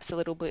perhaps a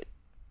little bit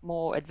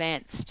more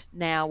advanced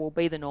now will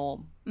be the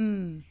norm.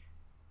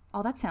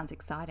 Oh, that sounds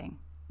exciting.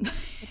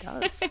 It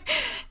does.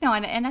 No,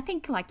 and I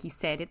think, like you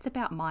said, it's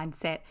about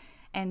mindset,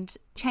 and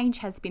change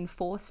has been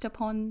forced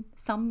upon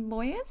some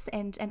lawyers,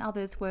 and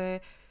others were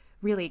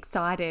really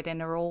excited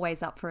and are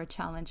always up for a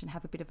challenge and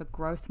have a bit of a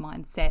growth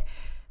mindset.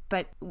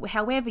 But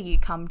however you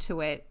come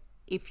to it,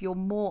 if you're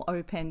more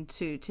open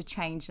to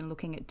change and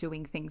looking at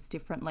doing things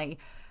differently,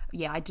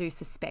 yeah, I do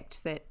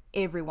suspect that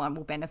everyone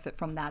will benefit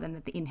from that, and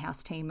that the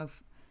in-house team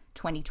of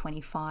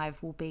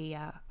 2025 will be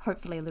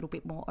hopefully a little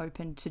bit more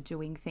open to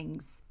doing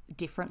things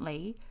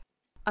differently.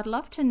 I'd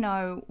love to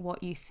know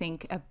what you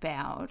think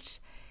about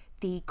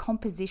the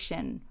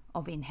composition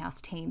of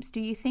in-house teams. Do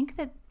you think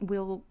that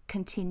we'll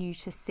continue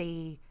to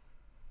see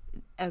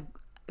a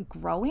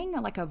growing,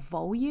 like a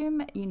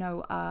volume? You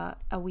know, are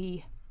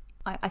we?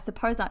 I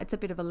suppose it's a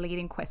bit of a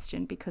leading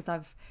question, because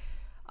I've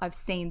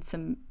seen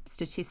some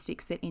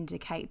statistics that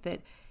indicate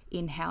that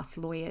in-house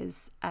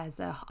lawyers as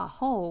a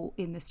whole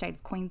in the state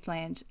of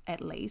Queensland,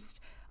 at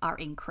least, are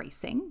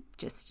increasing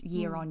just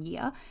year on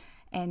year.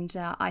 And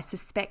I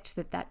suspect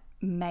that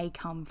may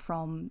come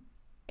from,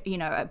 you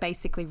know,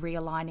 basically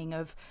realigning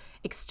of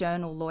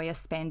external lawyer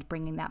spend,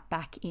 bringing that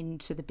back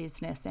into the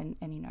business and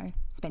you know,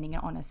 spending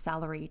it on a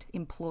salaried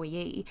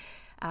employee,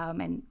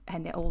 and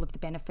all of the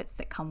benefits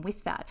that come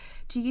with that.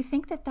 Do you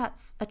think that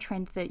that's a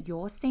trend that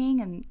you're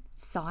seeing, and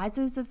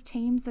sizes of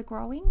teams are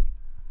growing?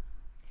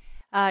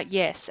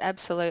 Yes,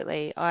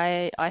 absolutely.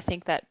 I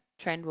think that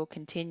trend will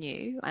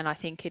continue, and I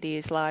think it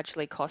is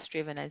largely cost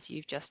driven, as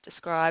you've just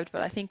described,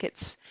 but I think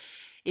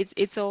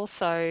it's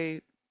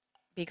also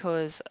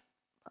because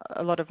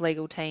a lot of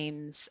legal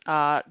teams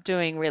are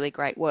doing really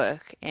great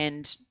work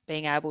and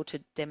being able to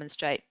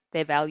demonstrate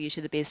their value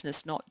to the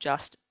business, not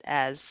just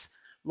as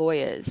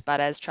lawyers,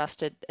 but as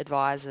trusted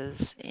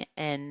advisors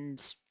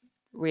and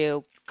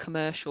real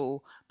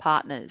commercial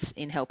partners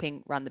in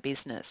helping run the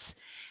business.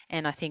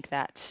 And I think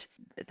that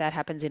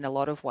happens in a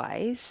lot of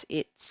ways.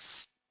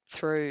 It's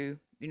through,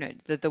 you know,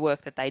 the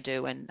work that they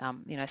do, and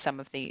you know, some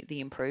of the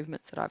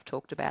improvements that I've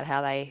talked about,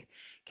 how they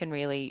can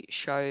really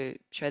show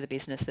the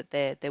business that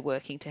they're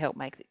working to help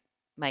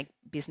make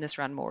business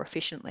run more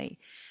efficiently.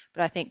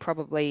 But I think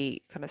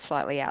probably kind of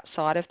slightly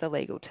outside of the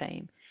legal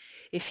team,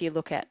 if you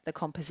look at the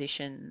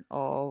composition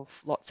of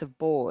lots of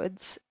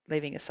boards,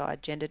 leaving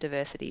aside gender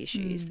diversity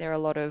issues, there are a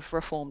lot of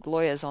reformed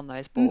lawyers on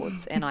those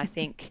boards. And I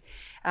think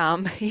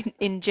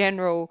in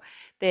general,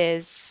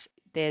 there's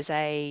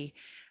a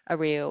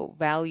real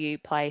value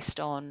placed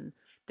on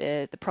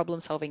the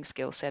problem-solving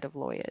skill set of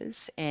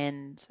lawyers.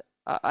 And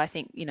I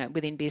think, you know,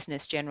 within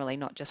business generally,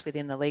 not just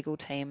within the legal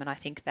team. And I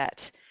think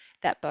that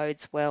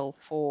bodes well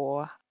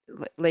for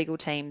legal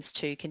teams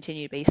to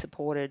continue to be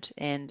supported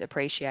and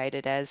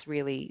appreciated as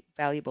really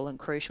valuable and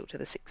crucial to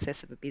the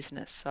success of a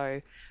business.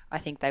 So I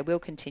think they will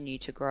continue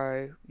to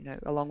grow, you know,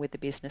 along with the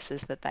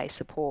businesses that they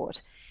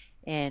support,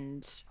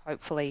 and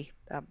hopefully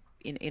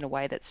in a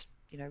way that's,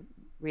 you know,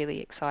 really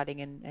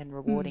exciting and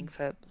rewarding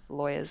for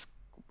lawyers,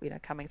 you know,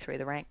 coming through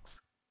the ranks.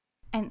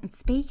 And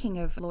speaking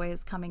of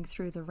lawyers coming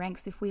through the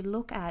ranks, if we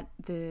look at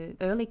the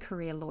early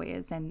career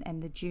lawyers and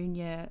the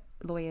junior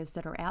lawyers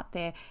that are out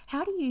there,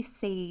 how do you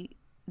see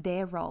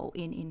their role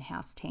in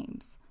in-house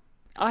teams?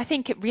 I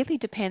think it really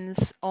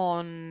depends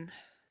on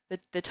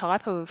the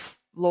type of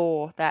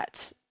law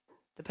that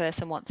the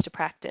person wants to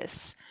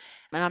practice.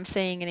 And I'm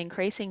seeing an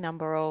increasing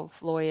number of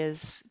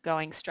lawyers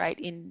going straight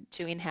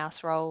into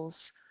in-house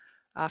roles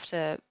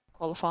after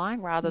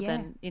qualifying, rather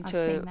than into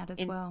I've seen that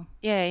as well.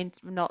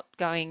 Not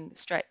going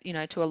straight, you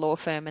know, to a law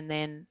firm and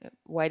then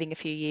waiting a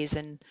few years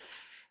and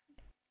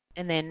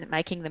then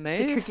making the move.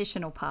 The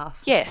traditional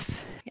path. Yes,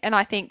 and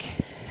I think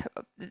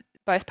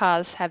both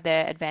paths have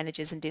their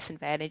advantages and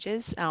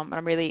disadvantages. And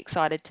I'm really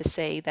excited to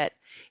see that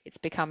it's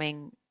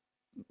becoming,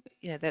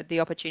 you know, the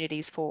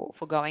opportunities for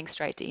going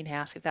straight to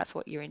in-house, if that's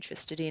what you're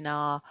interested in,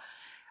 are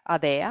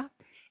there.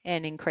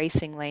 And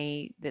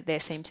increasingly that there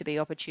seem to be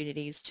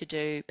opportunities to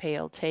do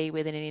PLT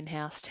within an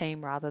in-house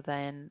team rather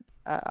than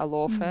a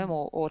law firm,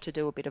 or to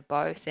do a bit of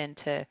both, and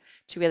to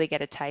really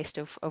get a taste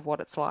of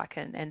what it's like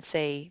and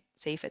see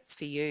if it's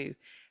for you.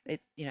 It,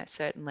 you know,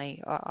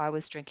 certainly I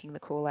was drinking the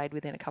Kool-Aid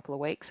within a couple of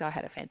weeks. I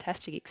had a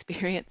fantastic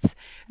experience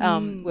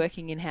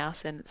working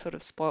in-house, and it sort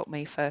of spoilt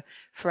me for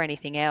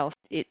anything else.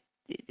 It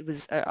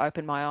was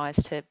opened my eyes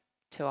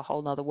to a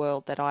whole nother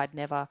world that I'd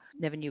never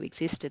knew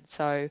existed.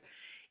 So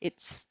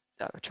it's,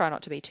 I try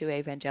not to be too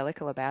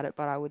evangelical about it,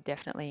 but I would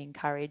definitely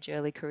encourage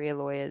early career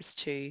lawyers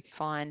to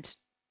find,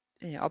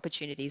 you know,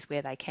 opportunities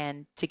where they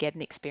can, to get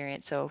an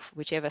experience of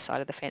whichever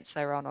side of the fence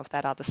they're on, of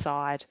that other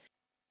side.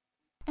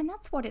 And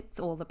that's what it's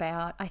all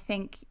about. I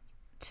think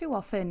too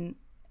often,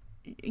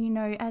 you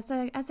know, as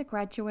a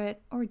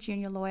graduate or a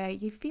junior lawyer,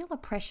 you feel a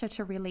pressure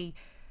to really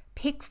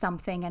pick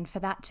something and for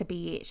that to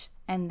be it,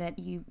 and that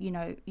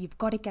you've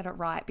got to get it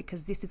right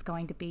because this is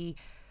going to be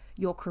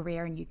your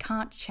career and you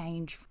can't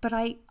change. But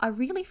I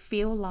really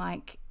feel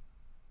like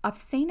I've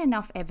seen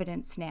enough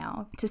evidence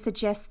now to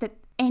suggest that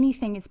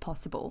anything is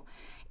possible.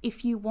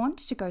 If you want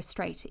to go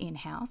straight to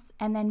in-house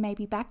and then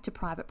maybe back to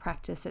private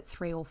practice at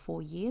 3 or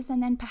 4 years,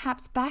 and then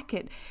perhaps back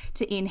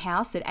to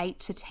in-house at 8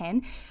 to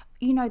 10,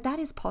 you know, that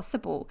is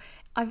possible.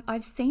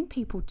 I've seen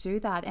people do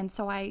that. And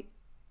so I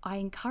I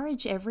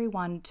encourage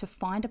everyone to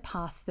find a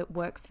path that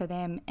works for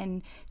them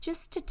and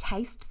just to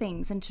taste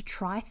things and to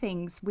try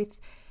things with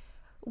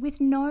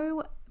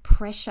no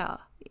pressure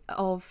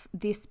of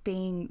this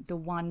being the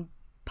one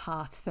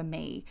path for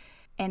me.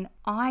 And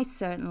I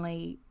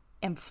certainly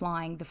am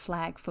flying the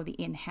flag for the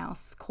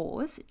in-house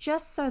course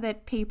just so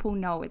that people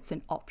know it's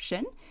an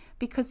option,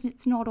 because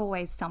it's not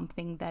always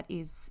something that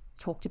is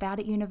talked about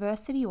at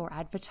university or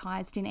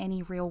advertised in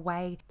any real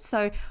way.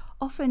 So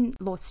often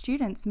law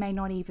students may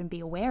not even be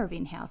aware of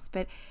in-house,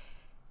 but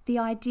the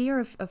idea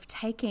of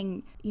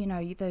taking,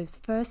 those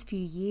first few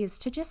years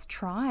to just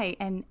try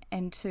and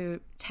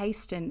to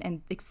taste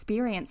and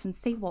experience and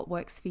see what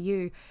works for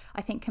you,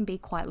 I think can be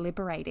quite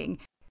liberating.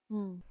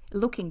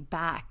 Looking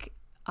back,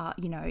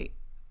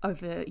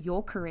 over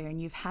your career,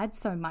 and you've had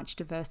so much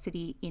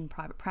diversity in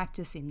private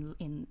practice,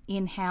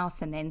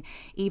 in-house, and then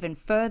even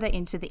further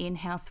into the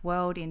in-house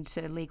world,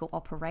 into legal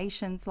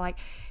operations. Like,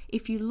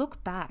 if you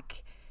look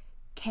back,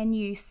 can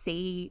you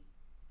see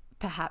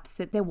perhaps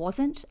that there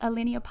wasn't a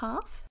linear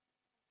path?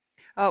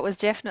 Oh, it was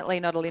definitely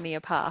not a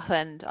linear path,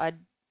 and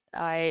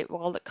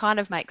well, it kind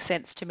of makes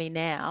sense to me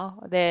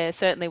now. There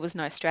certainly was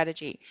no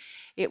strategy.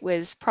 It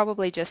was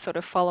probably just sort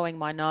of following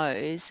my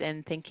nose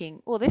and thinking,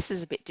 well, this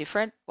is a bit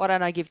different. Why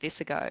don't I give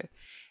this a go?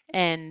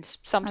 And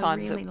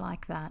sometimes I really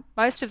like that.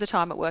 Most of the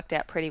time it worked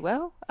out pretty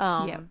well.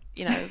 Not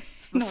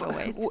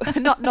always.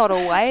 not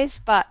always,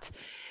 but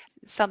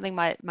something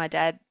my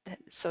dad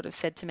sort of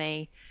said to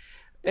me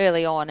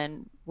early on,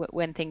 and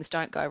when things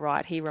don't go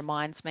right, he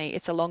reminds me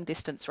it's a long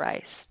distance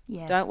race.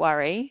 Yes. Don't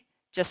worry,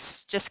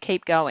 just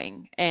keep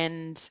going.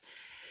 And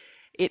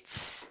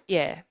it's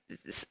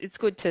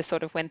good to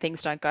sort of, when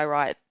things don't go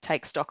right,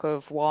 take stock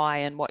of why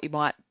and what you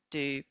might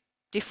do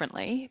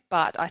differently.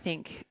 But I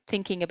think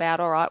thinking about,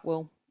 all right,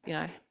 well,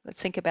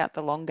 let's think about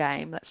the long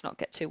game. Let's not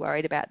get too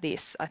worried about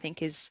this, I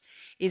think is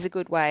a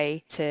good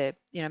way to,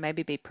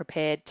 maybe be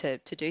prepared to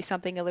do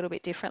something a little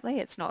bit differently.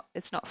 It's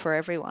not for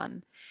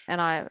everyone.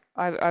 And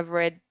I've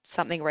read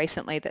something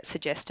recently that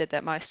suggested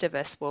that most of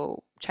us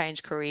will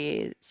change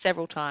careers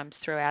several times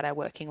throughout our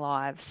working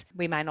lives.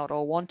 We may not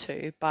all want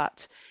to,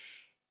 but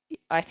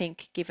I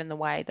think given the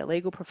way the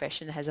legal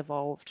profession has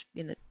evolved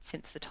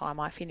since the time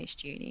I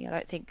finished uni, I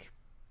don't think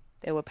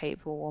there were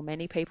people or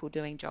many people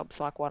doing jobs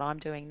like what I'm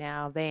doing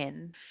now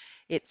then.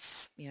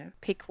 It's,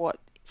 pick what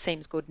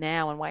seems good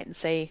now and wait and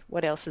see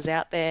what else is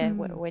out there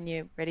when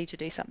you're ready to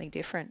do something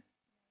different.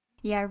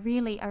 Yeah, I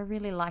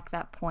really like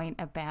that point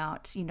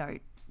about,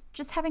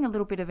 just having a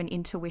little bit of an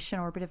intuition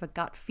or a bit of a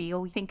gut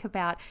feel. You think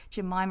about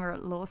Jemima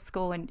at law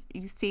school and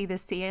you see the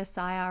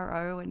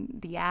CSIRO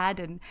and the ad,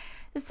 and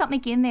there's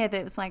something in there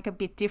that was like a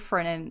bit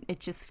different and it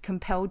just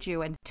compelled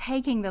you. And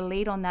taking the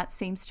lead on that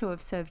seems to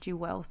have served you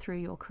well through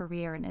your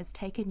career and has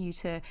taken you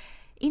to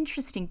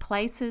interesting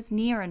places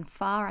near and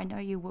far. I know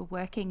you were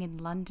working in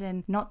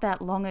London not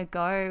that long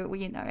ago,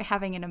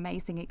 having an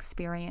amazing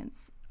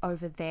experience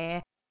over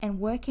there and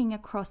working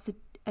across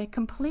a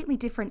completely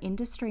different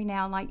industry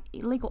now. Like,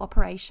 legal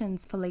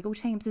operations for legal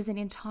teams is an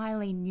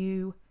entirely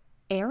new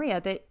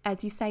area that,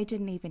 as you say,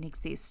 didn't even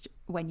exist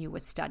when you were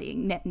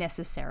studying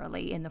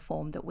necessarily in the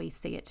form that we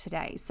see it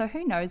today. So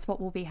who knows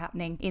what will be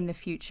happening in the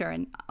future,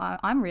 and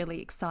I'm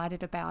really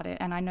excited about it,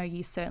 and I know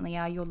you certainly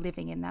are. You're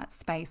living in that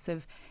space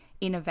of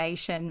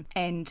innovation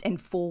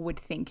and forward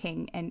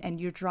thinking, and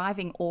you're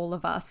driving all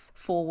of us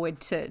forward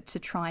to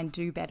try and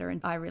do better. And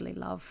I really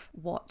love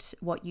what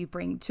you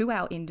bring to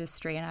our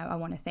industry, and I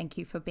want to thank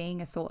you for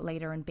being a thought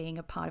leader and being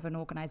a part of an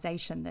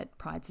organization that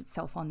prides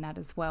itself on that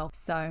as well.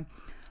 So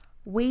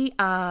we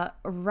are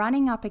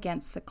running up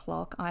against the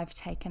clock. I've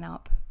taken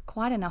up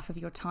quite enough of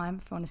your time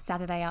on a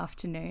Saturday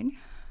afternoon.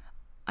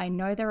 I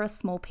know there are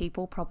small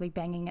people probably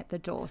banging at the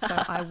door, so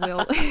I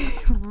will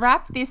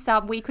wrap this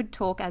up. We could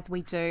talk, as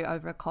we do,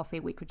 over a coffee.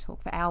 We could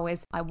talk for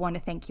hours. I want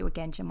to thank you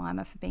again,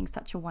 Jemima, for being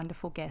such a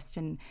wonderful guest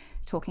and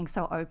talking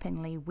so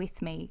openly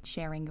with me,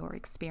 sharing your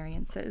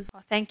experiences.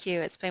 Well, thank you.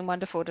 It's been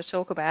wonderful to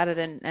talk about it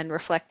and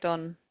reflect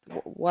on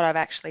what I've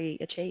actually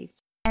achieved.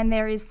 And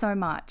there is so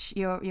much.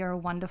 You're a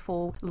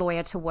wonderful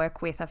lawyer to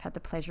work with. I've had the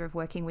pleasure of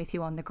working with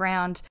you on the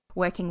ground,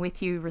 working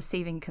with you,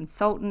 receiving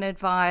consultant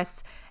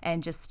advice,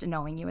 and just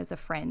knowing you as a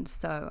friend.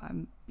 So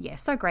I'm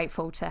so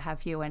grateful to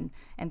have you, and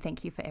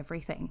thank you for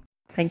everything.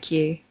 Thank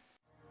you.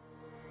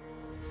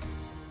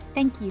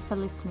 Thank you for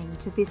listening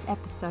to this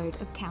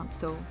episode of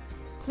Counsel.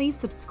 Please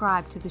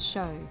subscribe to the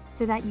show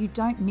so that you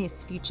don't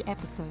miss future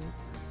episodes.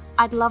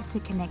 I'd love to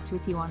connect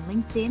with you on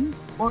LinkedIn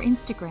or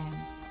Instagram.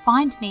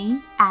 Find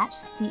me at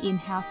The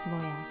In-House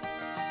Lawyer.